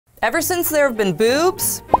Ever since there have been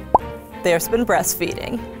boobs, there's been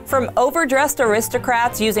breastfeeding. From overdressed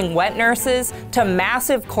aristocrats using wet nurses to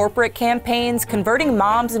massive corporate campaigns converting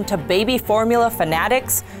moms into baby formula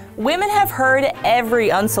fanatics, women have heard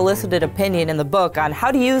every unsolicited opinion in the book on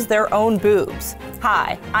how to use their own boobs.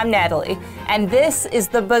 Hi, I'm Natalie, and this is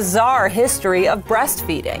the bizarre history of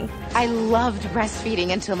breastfeeding. I loved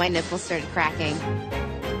breastfeeding until my nipples started cracking.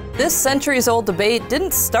 This centuries-old debate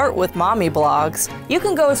didn't start with mommy blogs. You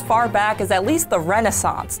can go as far back as at least the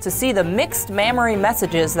Renaissance to see the mixed mammary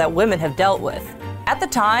messages that women have dealt with. At the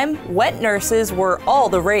time, wet nurses were all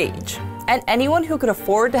the rage, and anyone who could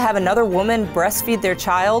afford to have another woman breastfeed their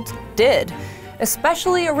child did,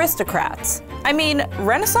 especially aristocrats. I mean,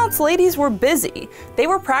 Renaissance ladies were busy. They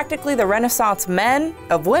were practically the Renaissance men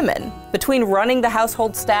of women. Between running the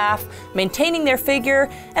household staff, maintaining their figure,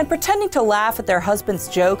 and pretending to laugh at their husband's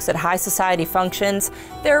jokes at high society functions,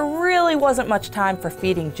 there really wasn't much time for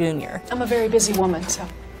feeding Junior. I'm a very busy woman, so.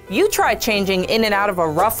 You try changing in and out of a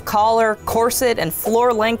rough collar, corset, and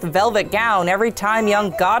floor-length velvet gown every time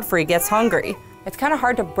young Godfrey gets hungry. It's kind of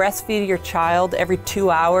hard to breastfeed your child every 2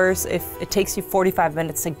 hours if it takes you 45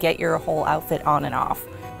 minutes to get your whole outfit on and off.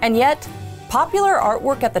 And yet, popular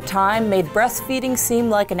artwork at the time made breastfeeding seem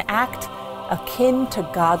like an act akin to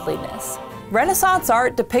godliness. Renaissance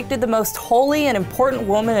art depicted the most holy and important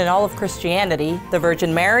woman in all of Christianity, the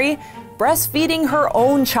Virgin Mary, breastfeeding her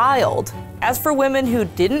own child. As for women who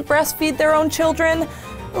didn't breastfeed their own children,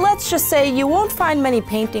 let's just say you won't find many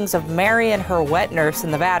paintings of Mary and her wet nurse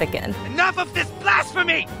in the Vatican. Enough of this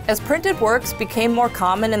blasphemy! As printed works became more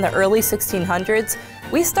common in the early 1600s,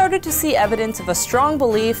 we started to see evidence of a strong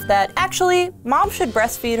belief that actually, mom should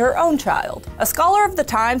breastfeed her own child. A scholar of the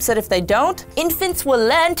time said if they don't, infants will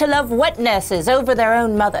learn to love wet nurses over their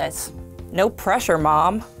own mothers. No pressure,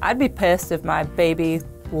 Mom. I'd be pissed if my baby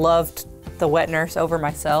loved the wet nurse over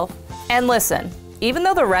myself. And listen, even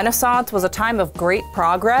though the Renaissance was a time of great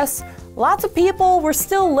progress, lots of people were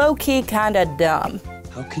still low-key kinda dumb.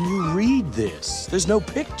 How can you read this? There's no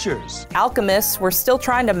pictures. Alchemists were still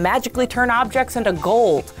trying to magically turn objects into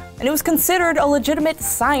gold, and it was considered a legitimate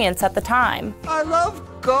science at the time. I love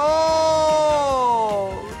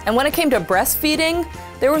gold! And when it came to breastfeeding,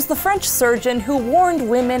 there was the French surgeon who warned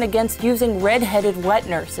women against using red-headed wet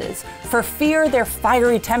nurses for fear their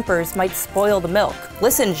fiery tempers might spoil the milk.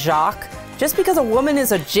 Listen, Jacques, just because a woman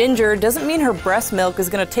is a ginger doesn't mean her breast milk is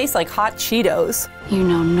gonna taste like hot Cheetos. You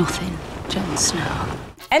know nothing, Jon Snow.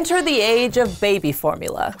 Enter the age of baby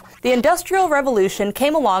formula. The Industrial Revolution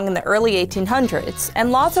came along in the early 1800s, and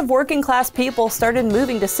lots of working-class people started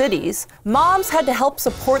moving to cities. Moms had to help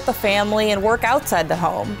support the family and work outside the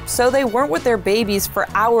home, so they weren't with their babies for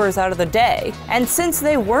hours out of the day. And since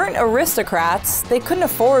they weren't aristocrats, they couldn't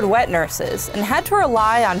afford wet nurses and had to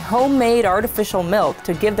rely on homemade artificial milk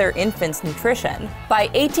to give their infants nutrition. By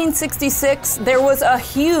 1866, there was a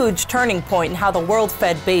huge turning point in how the world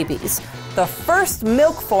fed babies. The first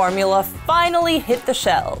milk formula finally hit the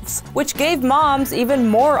shelves, which gave moms even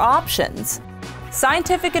more options.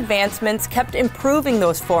 Scientific advancements kept improving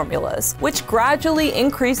those formulas, which gradually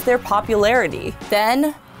increased their popularity.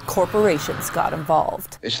 Then, corporations got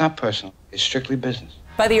involved. It's not personal, it's strictly business.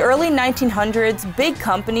 By the early 1900s, big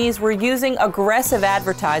companies were using aggressive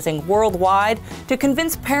advertising worldwide to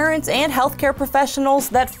convince parents and healthcare professionals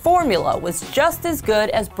that formula was just as good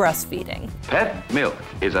as breastfeeding. Pet milk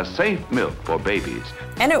is a safe milk for babies.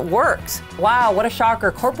 And it worked. Wow, what a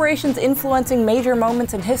shocker. Corporations influencing major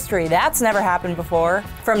moments in history. That's never happened before.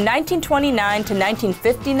 From 1929 to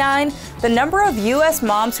 1959, the number of US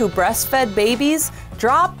moms who breastfed babies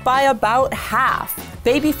dropped by about half.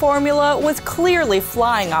 Baby formula was clearly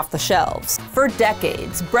flying off the shelves. For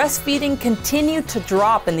decades, breastfeeding continued to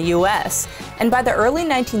drop in the US, and by the early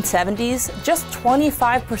 1970s, just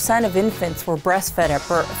 25% of infants were breastfed at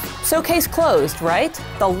birth. So case closed, right?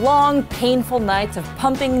 The long, painful nights of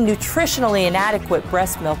pumping nutritionally inadequate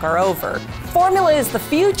breast milk are over. Formula is the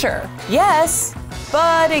future, yes,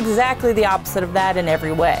 but exactly the opposite of that in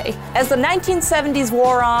every way. As the 1970s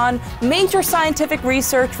wore on, major scientific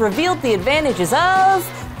research revealed the advantages of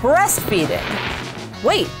breastfeeding.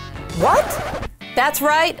 Wait, what? That's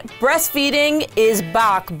right, breastfeeding is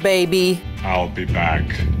back, baby. I'll be back.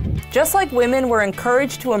 Just like women were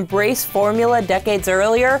encouraged to embrace formula decades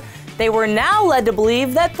earlier, they were now led to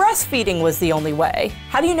believe that breastfeeding was the only way.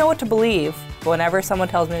 How do you know what to believe? Whenever someone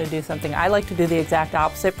tells me to do something, I like to do the exact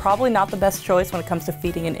opposite. Probably not the best choice when it comes to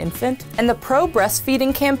feeding an infant. And the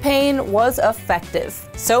pro-breastfeeding campaign was effective.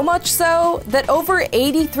 So much so that over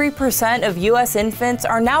 83% of US infants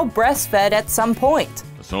are now breastfed at some point.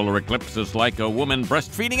 solar eclipse is like a woman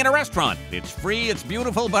breastfeeding in a restaurant. It's free, it's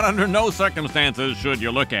beautiful, but under no circumstances should you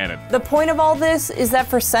look at it. The point of all this is that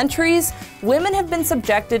for centuries, women have been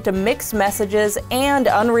subjected to mixed messages and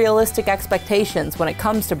unrealistic expectations when it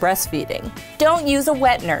comes to breastfeeding. Don't use a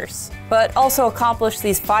wet nurse, but also accomplish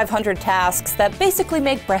these 500 tasks that basically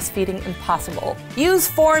make breastfeeding impossible. Use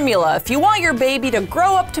formula if you want your baby to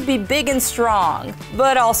grow up to be big and strong,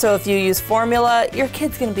 but also if you use formula, your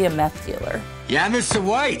kid's gonna be a meth dealer. Yeah, Mr.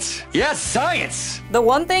 White. Yes, science. The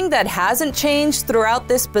one thing that hasn't changed throughout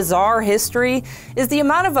this bizarre history is the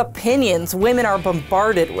amount of opinions women are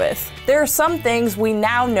bombarded with. There are some things we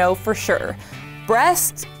now know for sure.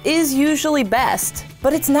 Breast is usually best,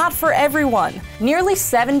 but it's not for everyone. Nearly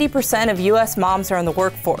 70% of US moms are in the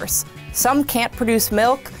workforce. Some can't produce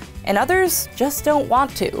milk, and others just don't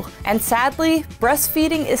want to. And sadly,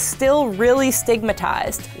 breastfeeding is still really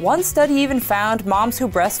stigmatized. One study even found moms who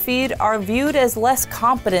breastfeed are viewed as less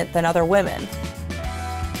competent than other women.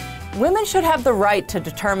 Women should have the right to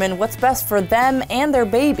determine what's best for them and their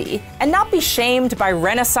baby, and not be shamed by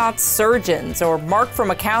Renaissance surgeons or Mark from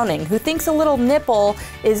accounting who thinks a little nipple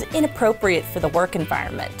is inappropriate for the work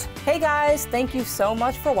environment. Hey guys, thank you so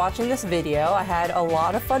much for watching this video. I had a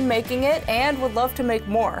lot of fun making it and would love to make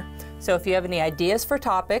more. So if you have any ideas for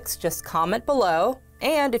topics, just comment below.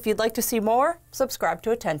 And if you'd like to see more, subscribe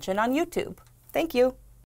to Attention on YouTube. Thank you.